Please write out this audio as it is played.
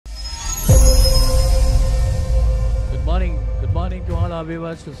morning to all our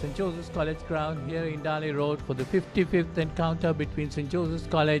viewers to St. Joseph's College ground here in Dali Road for the 55th encounter between St. Joseph's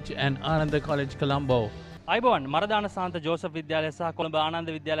College and Ananda College, Colombo. අයිබෝන් මරදාන සාන්ත Joseph විද්‍යාලය සහ කොළඹ ආනන්ද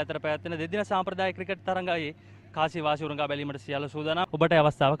විද්‍යාලය අතර පැවැත්වෙන දෙදින සාම්ප්‍රදායික cricket තරඟයේ කාසිය වාසි උරංගා බැලීමට සියල්ල සූදානම්. ඔබට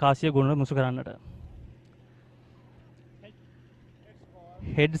අවස්ථාව කාසිය ගුණ මුසු කරන්නට.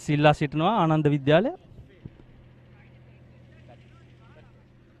 හෙඩ් සිල්ලා සිටිනවා ආනන්ද විද්‍යාලය.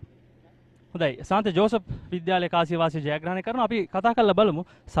 හොඳයි සාන්ත ජෝසප් විද්‍යාලය කාසිය වාසිය ජයග්‍රහණය කරනවා. අපි කතා කරලා බලමු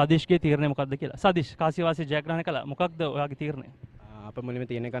සදීෂ්ගේ තීරණය මොකක්ද කියලා. සදීෂ් කාසිය වාසිය ජයග්‍රහණය කළා. මොකක්ද ඔයාගේ තීරණය?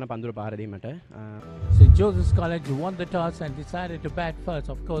 St. Joseph's College won the toss and decided to bat first.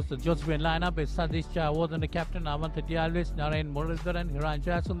 Of course, the Josephian lineup is Sadish Chawadhan, the captain, Amantha Dialvis, Narayan Muralidharan, Hiran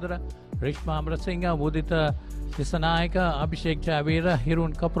Jayasundara, Rishma Amrasingha, Mudita Disanayaka, Abhishek Javira,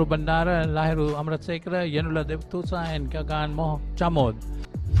 Hirun Kapru Bandara, Lahiru Amratsekara, Yanula Devtusa, and Kagan Chamod.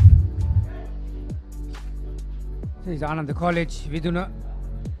 This is Ananda College. Viduna,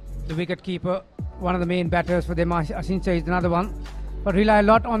 the wicket keeper, one of the main batters for them. Asincha is another one. But rely a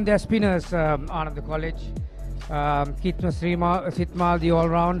lot on their spinners, Ananda College. Kitna Sitmal, the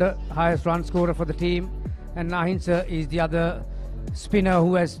all-rounder, highest run scorer for the team. And Ahinsa is the other spinner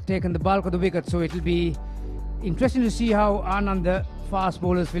who has taken the bulk of the wicket. So it will be interesting to see how Ananda fast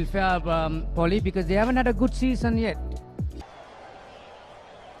bowlers will fare, Polly, because they haven't had a good season yet.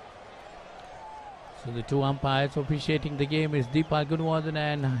 So the two umpires officiating the game is Deepal Gunwardhan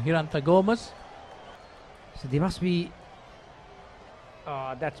and Hirantha Gomez. So they must be...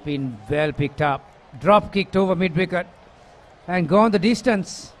 that's been well picked up. Drop kicked over mid-wicket and gone the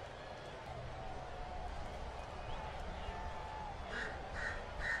distance.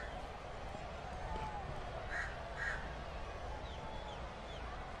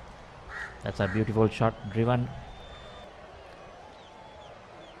 That's a beautiful shot driven.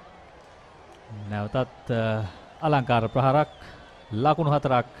 නැවතත් අලංකාර ප්‍රහාරක් ලකුණු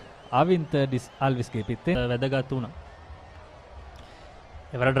 4ක් අවින්ත අල්විස්ගේ පිත්තේ වැදගත් වුණා.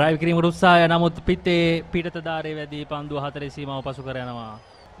 එවර drive කිරීමට උත්සාහය නමුත් පිත්තේ පිටතදාරේ වැදී පන්දුව 4 සීමාව පසු කර යනවා.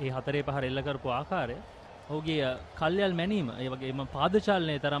 ඒ 4 පහර එල්ල කරපු ආකාරය ඔහුගේ කල්යල් මැනීම ඒ වගේම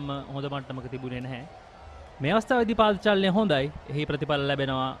පාදචාලනයේ තරම්ම හොඳ මට්ටමක තිබුණේ නැහැ. මේ අවස්ථාවේදී පාදචාලනය හොඳයි. එහි ප්‍රතිඵල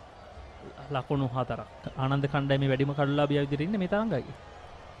ලැබෙනවා ලකුණු 4ක්. ආනන්ද කණ්ඩායමේ වැඩිම කඩුලාභිය විදිහට ඉන්නේ මේ තරඟයේ.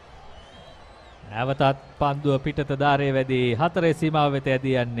 නැවතත් පන්දුව පිටතදාරේ වැදී 4 සීමාව වෙත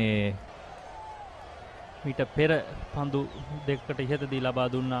ඇදී යන්නේ. මීට පෙර පන්දු දෙකකට ඉහතදී ලබා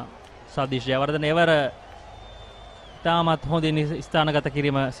දුන්නා සදීෂ් ජයවර්ධන. එවර තාමත් හොඳින් ස්ථානගත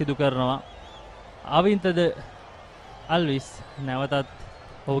කිරීම සිදු කරනවා. අවින්තද අල්විස් නැවතත්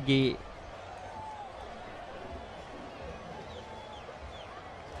ඔහුගේ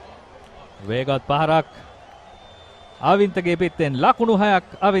වේගවත් පහරක් අවින්තගේ පිටෙන් ලකුණු 6ක්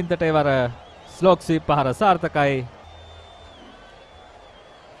අවින්තට එවර ස්ලෝක් ස්වීප් පහර සාර්ථකයි.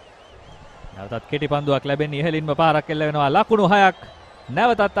 නැවතත් කෙටි පන්දුවක් ලැබෙන්නේ ඉහළින්ම පාරක් එල්ල වෙනවා. ලකුණු 6ක්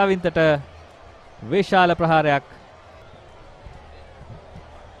නැවතත් අවින්තට විශාල ප්‍රහාරයක්.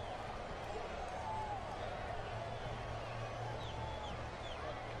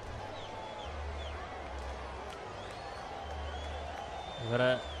 ඉවර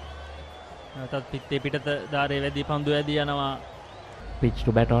නැවතත් පිටේ පිටත දාරේ වැදී පන්දුව ඇදී යනවා. Pitch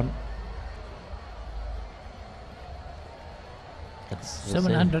to bat on.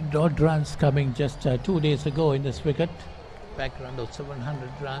 700 odd runs coming just 2 days ago in this wicket. Background of 700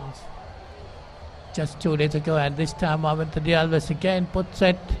 runs just 2 days ago, and this time Amantha Dialvis again puts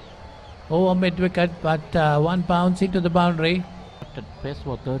it over mid-wicket, but one bounce into the boundary. Pace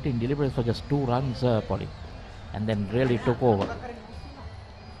for 13 deliveries for just 2 runs, Polly, and then really took over.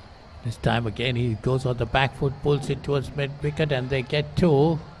 This time again he goes on the back foot, pulls it towards mid-wicket, and they get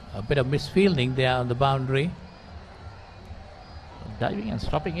two. A bit of misfielding there on the boundary. Diving and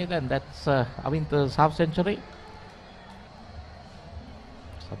stopping it, and that's Avintha's half century.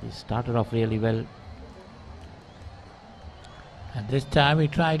 So he started off really well. And this time he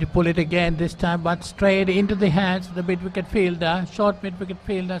tried to pull it again, this time but straight into the hands of the mid-wicket fielder, short mid-wicket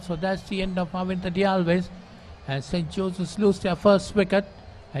fielder. So that's the end of Amantha Dialvis, and St. Joseph's lose their first wicket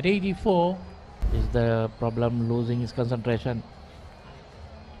at 84. Is the problem losing his concentration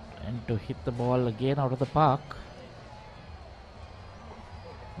and to hit the ball again out of the park?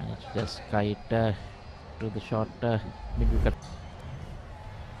 It's just kite to the short mid-wicket.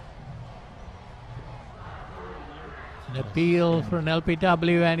 An appeal for an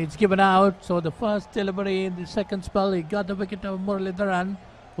LPW, and it's given out. So the first delivery in the second spell, he got the wicket of Muralidharan,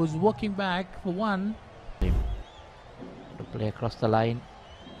 who's walking back for one. To play across the line.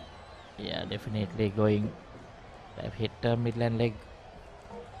 Yeah, definitely going. They've hit midland leg.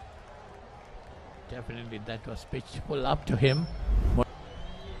 Definitely that was pitched full up to him.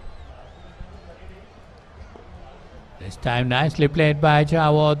 This time nicely played by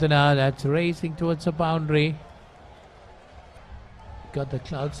Jawardena. That's racing towards the boundary. Got the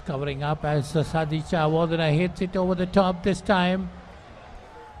clouds covering up as Sadiq Jawardena hits it over the top this time.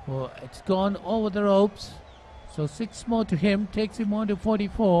 Oh, it's gone over the ropes. So 6 more to him, takes him on to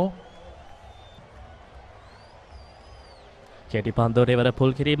 44. කෙටි පන්දුවට ඉවර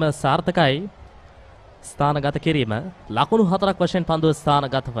full කිරීම සාර්ථකයි. ස්ථානගත කිරීම ලකුණු 4ක් වශයෙන් පන්දුව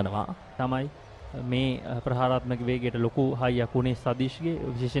ස්ථානගත වෙනවා. තමයි මේ ප්‍රහාරාත්මක වේගයට ලොකු හයියක් උනේ සදීෂ්ගේ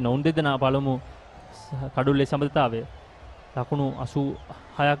විශේෂයෙන් ඔවුන් දෙදෙනා පළමු කඩුල්ලේ සම්බන්ධතාවය ලකුණු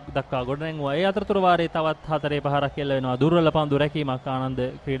 86ක් දක්වා ගොඩනැංගුවා. ඒ අතරතුර වාරයේ තවත් 4 පහරක් එල්ල වෙනවා. දුර්වල පන්දු රැකීමක් ආනන්ද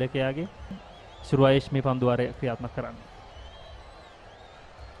ක්‍රීඩකයාගේ. සුරායේෂ් මේ පන්දු වාරය ක්‍රියාත්මක කරන්නේ.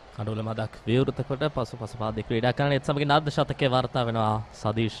 කඩුල්ල මදක් විවෘත කොට පසු පාදේ ක්‍රීඩා කරන ඒත් සමගින් අර්ධ ශතකයේ වාර්තා වෙනවා.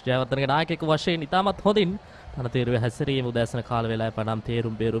 සදීෂ් ජයවර්ධනගේ නායකයෙකු වශයෙන් ඉතාමත් හොඳින් තනතේරුවේ හැසිරීම උදෑසන කාල වේලාවේ පනම්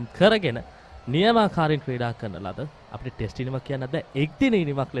තේරුම් බේරුම් කරගෙන නියමාකාරීන් ක්‍රීඩා කරන ලද අපිට ටෙස්ට් ඉනිමක් කියන්න බෑ. එක් දින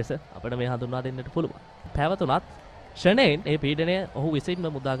ඉනිමක් ලෙස අපිට මේ හඳුන්වා දෙන්නට පුළුවන්. පැවතුනත් ෂණේන් ඒ පීඩනය ඔහු විසින්ම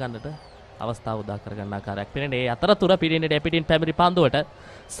මුදා ගන්නට අවස්ථාව උදා කර ගන්න ආකාරයක් පෙනෙන. ඒ අතරතුර පීඩනයේ එපිටින් පැමිණි පන්දුවට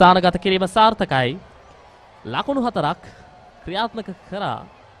ස්ථානගත කිරීම සාර්ථකයි. ලකුණු 4ක් ක්‍රියාත්මක කරා.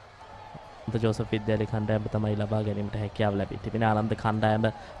 ජෝසප් විද්‍යාලය කණ්ඩායම තමයි ලබා ගැනීමට හැකියාව ලැබී තිබෙන. ආනන්ද කණ්ඩායම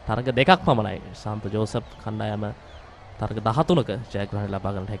තරග 2ක් පමණයි. ශාන්ත ජෝසප් කණ්ඩායම තරග 13ක ජයග්‍රහණ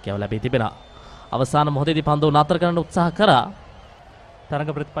ලබා ගන්නට හැකියාව ලැබී තිබෙනවා. අවසාන මොහොතේදී පන්දුව නතර කරන්න උත්සාහ කරා. තරග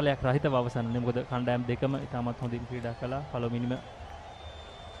ප්‍රතිඵලයක් රහිතව අවසන් වුණේ. මොකද කණ්ඩායම් දෙකම ඉතාමත් හොඳින් ක්‍රීඩා කළා. පළවෙනිම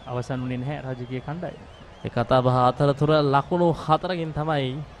අවසන් වුණේ නැහැ රාජකීය කණ්ඩායම. ඒ කතා බහ අතරතුර ලකුණු 4කින් තමයි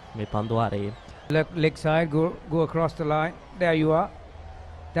මේ පන්දු වාරයේ. Leg side, go across the line. There you are.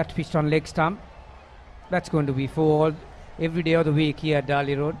 That's pitched on leg stump. That's going to be 4 every day of the week here at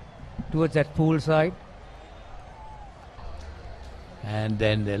Dali Road towards that pool side. And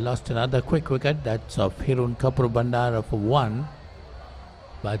then they lost another quick wicket. That's of Hirun Kapur Bandara for 1.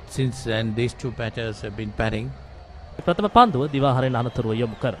 But since then these two batters have been batting. ප්‍රථම පන්දුව දිවාහරෙන් අනතුරුව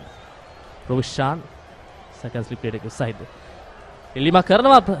යොමු කර රොවිෂාන් second slip plate එක side එලිම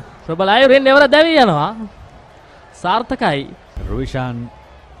කරනවා ප්‍රබල අයුරින් එවර දැවි යනවා. සාර්ථකයි. රොවිෂාන්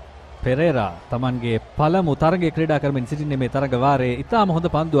පෙරේරා තමන්ගේ පළමු තරගයේ ක්‍රීඩා කරමින් සිටින්නේ මේ තරග වාරයේ. ඉතාම හොඳ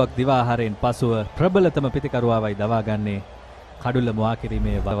පන්දුවක් දිවාහරෙන් පසුව ප්‍රබලතම පිතිකරුවාවයි දවාගන්නේ. කඩුල්ල මුවා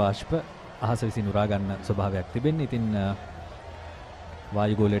කිරීමේ වාෂ්ප අහස විසින් උරා ගන්න ස්වභාවයක් තිබෙන්නේ. ඉතින්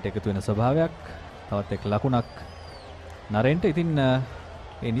වායු ගෝලයට එකතු වෙන ස්වභාවයක් තවත් එක් ලකුණක් නරෙන්ට. ඉතින්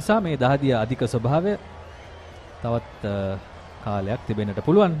ඒ නිසා මේ දහදිය අධික ස්වභාවය තවත් කාලයක් තිබෙන්නට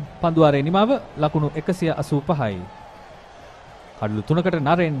පුළුවන්. පන්දුවාරේ නිමාව ලකුණු 185යි. කඩලු 3කට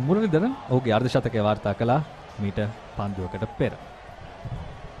නරෙන් මුරලිදරන් ඔහුගේ අර්ධ ශතකයේ වාර්තා කළා මීට පන්දුවකට පෙර.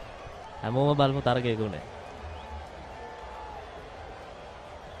 හැමෝම බලමු තරගයේ ගුණය.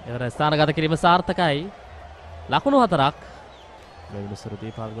 එවර ස්ථානගත කිරීම සාර්ථකයි. ලකුණු 4ක්. මේ විනුසුරු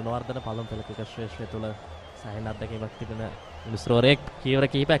දීපාල් ගුණවර්ධන පළමු පෙළ ක්‍රිකට් ශ්‍රේෂ්ඨය තුළ සෑහෙන අත්දැකීමක් තිබෙන විනුසුරුවරයෙක් කීවර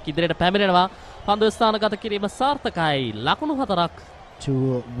කිහිපයක් ඉදිරියට පැමිණෙනවා. පන්දුව ස්ථානගත කිරීම සාර්ථකයි. ලකුණු 4ක්. To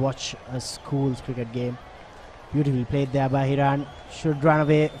watch a schools cricket game. Beautifully played there by Hiran. Should run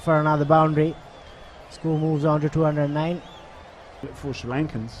away for another boundary. School moves on to 209. For Sri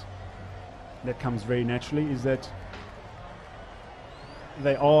Lankans, that comes very naturally, is that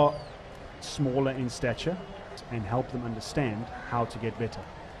they are smaller in stature and help them understand how to get better.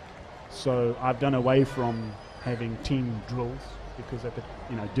 So I've done away from having team drills because at the,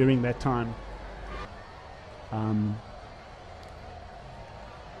 during that time,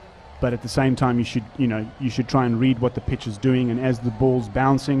 but at the same time you should try and read what the pitch is doing, and as the ball's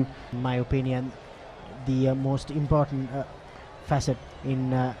bouncing. In my opinion, the most important facet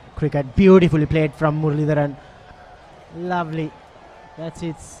in cricket, beautifully played from Muralidharan. Lovely. That's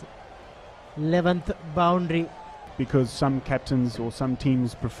its 11th boundary. Because some captains or some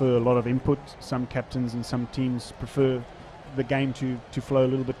teams prefer a lot of input, some captains and some teams prefer the game to flow a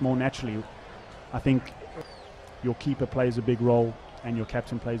little bit more naturally. I think your keeper plays a big role and your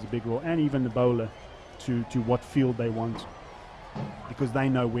captain plays a big role, and even the bowler to what field they want, because they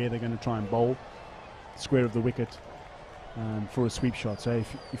know where they're going to try and bowl square of the wicket for a sweep shot. So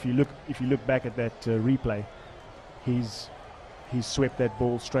if you look back at that replay, he's swept that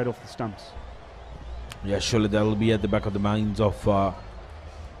ball straight off the stumps. Yeah, surely that will be at the back of the minds of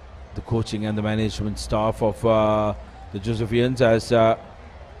the coaching and the management staff of the Josephians, as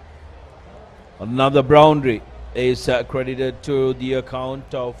another boundary is credited to the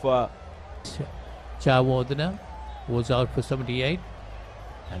account of Jawardena was out for 78,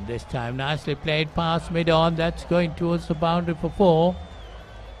 and this time nicely played past mid on. That's going towards the boundary for 4.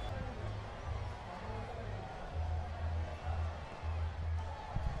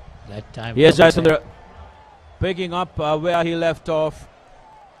 That time. Here's Jayasundara picking up where he left off.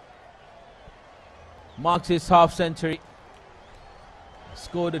 Marks his half century.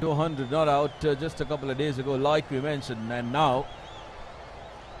 Scored a 200, not out just a couple of days ago, like we mentioned, and now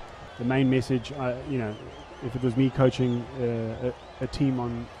The main message, if it was me coaching a team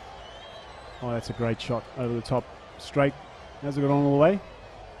on, that's a great shot over the top, straight. Has it got on all the way?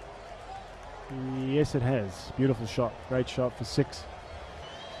 Yes, it has. Beautiful shot. Great shot for 6.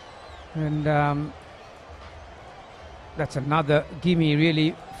 And that's another gimme,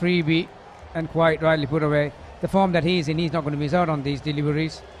 really freebie, and quite rightly put away. The form that he's in, he's not going to miss out on these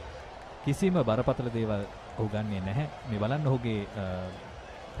deliveries. කිසිම බරපතල දේවල් ඔහු ගන්නෙ නැහැ. මේ බලන්න ඔහුගේ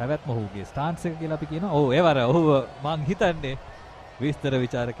පැවැත්ම ඔහුගේ ස්ටාන්ස් එක කියලා අපි කියනවා. ඔව් ඒ වර ඔහු මං හිතන්නේ විස්තර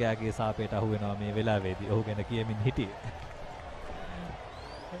විචාරකයාගේ සාපේට අහු වෙනවා මේ වෙලාවේදී. ඔහු ගැන කියමින් හිටියේ.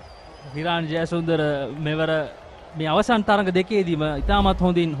 හිරාන් ජයසුන්දර මෙවර මේ අවසන් තරඟ දෙකේදීම ඉතාමත්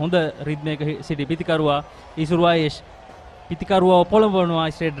හොඳ රිද්මයක සිටි පිතිකරුවා ඉසුරුවායේෂ් පිතිකරුවාව පොළඹවනවා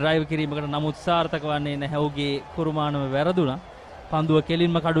ස්ට්‍රේට් ඩ්‍රයිව් කිරීමකට. නමුත් සාර්ථක වන්නේ නැහැ. ඔහුගේ කුරුමානම වැරදුනා. පන්දුව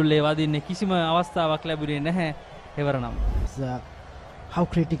කෙලින්ම කඩුල්ලේ වදින්නේ කිසිම අවස්ථාවක් ලැබුණේ නැහැ එවරනම්. How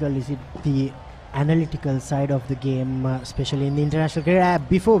critical is it, the analytical side of the game, especially in the international career?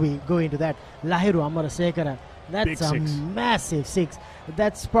 Before we go into that, Lahiru Amarasekara, that's a massive 6.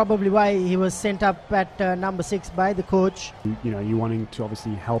 That's probably why he was sent up at number 6 by the coach. You're wanting to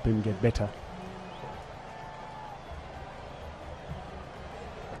obviously help him get better.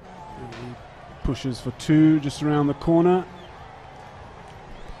 He pushes for 2 just around the corner.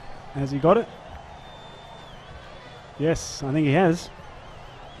 Has he got it? Yes, I think he has.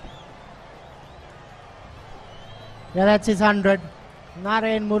 Yeah, that's his 100.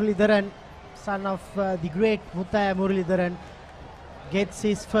 Narayan Muralidharan, son of the great Muthaya Muralidharan, gets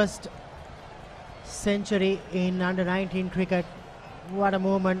his first century in under-19 cricket. What a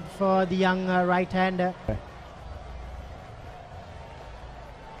moment for the young right-hander.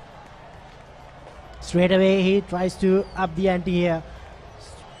 Straight away he tries to up the ante here.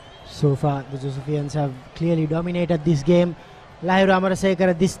 So far the Josephians have clearly dominated this game. Lahiru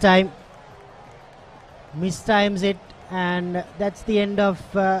Amarasekara this time mistimes it, and that's the end of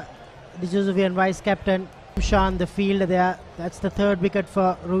the Josephian vice captain Ruvishan, the fielder there. That's the 3rd wicket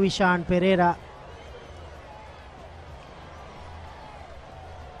for Ruvishan Pereira.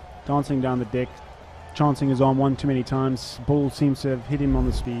 Dancing down the deck, chancing his arm one too many times. Ball seems to have hit him on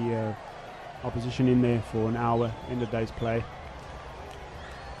the opposition in there for an hour. End of day's play.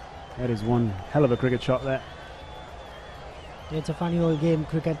 That is one hell of a cricket shot there. It's a funny old game,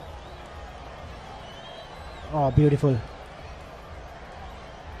 cricket. Oh, beautiful.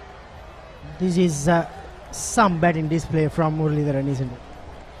 This is some batting display from Muralidharan, isn't it?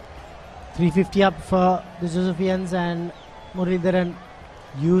 350 up for the Josephians, and Muralidharan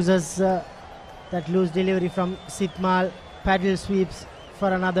uses that loose delivery from Sitmal. Paddle sweeps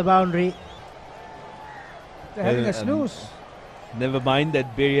for another boundary. They're having a snooze. Never mind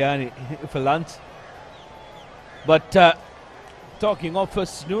that biryani for lunch. But talking of a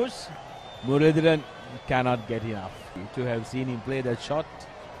snooze, Muralidharan cannot get enough. To have seen him play that shot,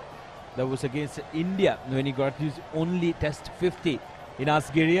 that was against India when he got his only test 50 in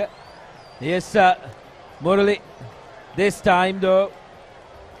Asgiria. Yes, Murali, this time though,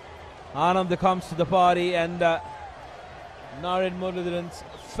 Ananda comes to the party, and Narayan Muralidharan's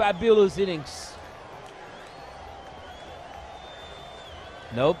fabulous innings.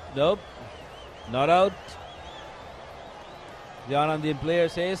 Nope, not out. The Anandian player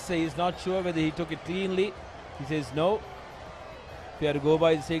says he's not sure whether he took it cleanly. He says no. We have to go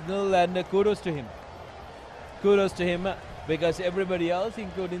by the signal, and kudos to him. Kudos to him, because everybody else,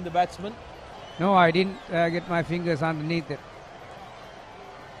 including the batsman. No, I didn't get my fingers underneath it.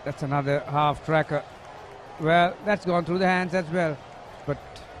 That's another half tracker. Well, that's gone through the hands as well. But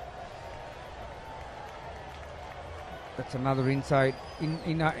that's another inside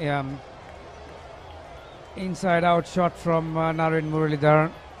out shot from Narayan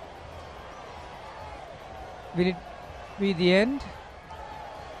Muralidharan. Will it be the end?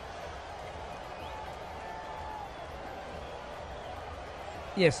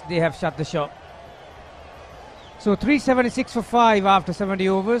 Yes, they have shut the shop. So 376 for 5 after 70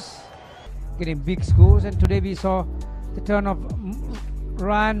 overs, getting big scores. And today we saw the turn of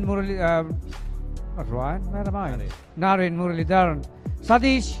Narayan Muralidharan.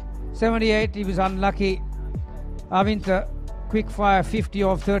 Satish, 78, he was unlucky. Avinta, quick fire, 50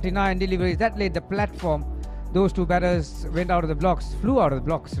 off 39 deliveries. That laid the platform. Those two batters went out of the blocks, flew out of the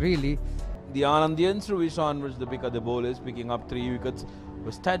blocks really. The Anandians, Ruvishan was the pick of the bowlers, picking up 3 wickets.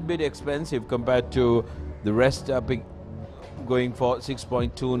 Was tad bit expensive compared to the rest. going for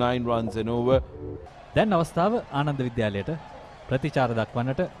 6.29 runs and over. දැන් අවස්ථාව ආනන්ද විද්‍යාලයට ප්‍රතිචාර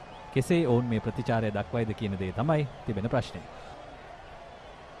දක්වන්නට කෙසේ ඔවුන් මේ ප්‍රතිචාරය දක්වයිද කියන දේ තමයි තිබෙන ප්‍රශ්නේ.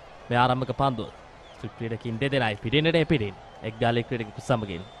 මේ ආරම්භක පන්දුව ක්‍රීඩකින් දෙදෙනයි පිටින්නට පිටින් එක් ගාලේ ක්‍රීඩකෙකු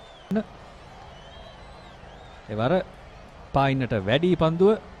සමගින් එවර පායින්නට වැඩි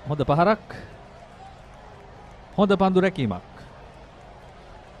පන්දුව හොඳ පහරක් හොඳ පන්දු රැකීමක්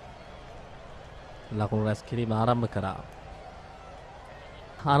ලකුණු රැස් කිරීම ආරම්භ කරා.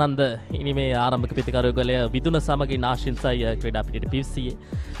 ආනන්ද ඉනි මේ ආරම්භක පිතිකරුගලය විදුන සමගින් ආශිංසයි ක්‍රීඩා පිටියට පිවිසියේ.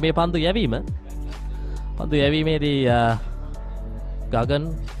 මේ පන්දු යැවීමේදී ගගන්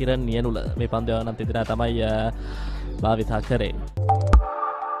කිරන් නියනුල මේ පන්දු අනන්ත ඉදිරියට තමයි භාවිතා කරේ.